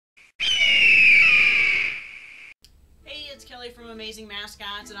Charlie from Amazing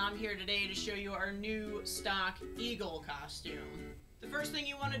Mascots, and I'm here today to show you our new stock eagle costume. The first thing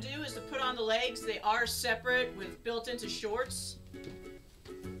you want to do is to put on the legs. They are separate with built into shorts.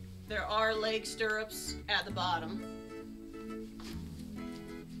 There are leg stirrups at the bottom.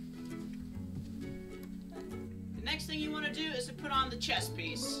 The next thing you want to do is to put on the chest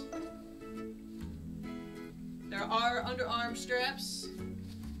piece. There are underarm straps.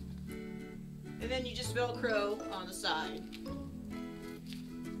 And then you just Velcro on the side.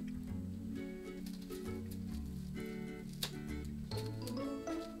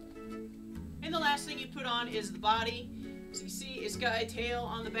 And the last thing you put on is the body. So you see it's got a tail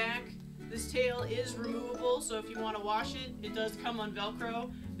on the back. This tail is removable, so if you want to wash it, it does come on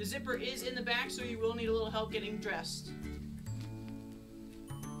Velcro. The zipper is in the back, so you will need a little help getting dressed.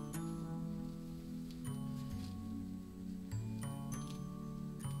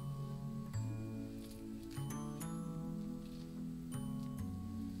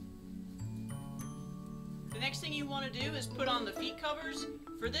 The next thing you want to do is put on the feet covers.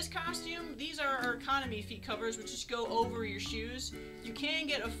 For this costume, these are our economy feet covers, which just go over your shoes. You can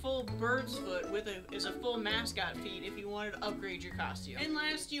get a full bird's foot as a full mascot feet if you wanted to upgrade your costume. And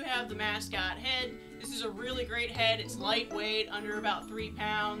last, you have the mascot head. This is a really great head. It's lightweight, under about 3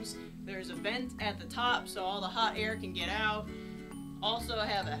 pounds. There's a vent at the top so all the hot air can get out. Also, I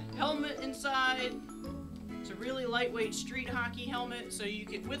have a helmet inside. It's a really lightweight street hockey helmet, so you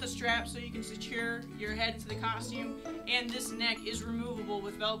can, with a strap, so you can secure your head to the costume. And this neck is removable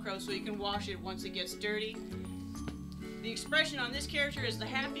with Velcro, so you can wash it once it gets dirty. The expression on this character is the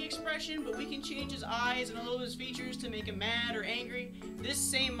happy expression, but we can change his eyes and a little of his features to make him mad or angry. This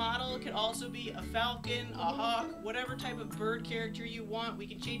same model could also be a falcon, a hawk, whatever type of bird character you want. We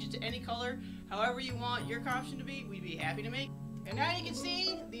can change it to any color, however you want your costume to be. We'd be happy to make. And now you can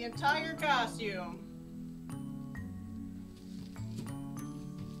see the entire costume.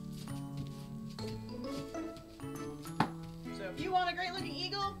 So if you want a great looking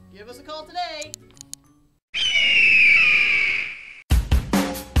eagle, give us a call today.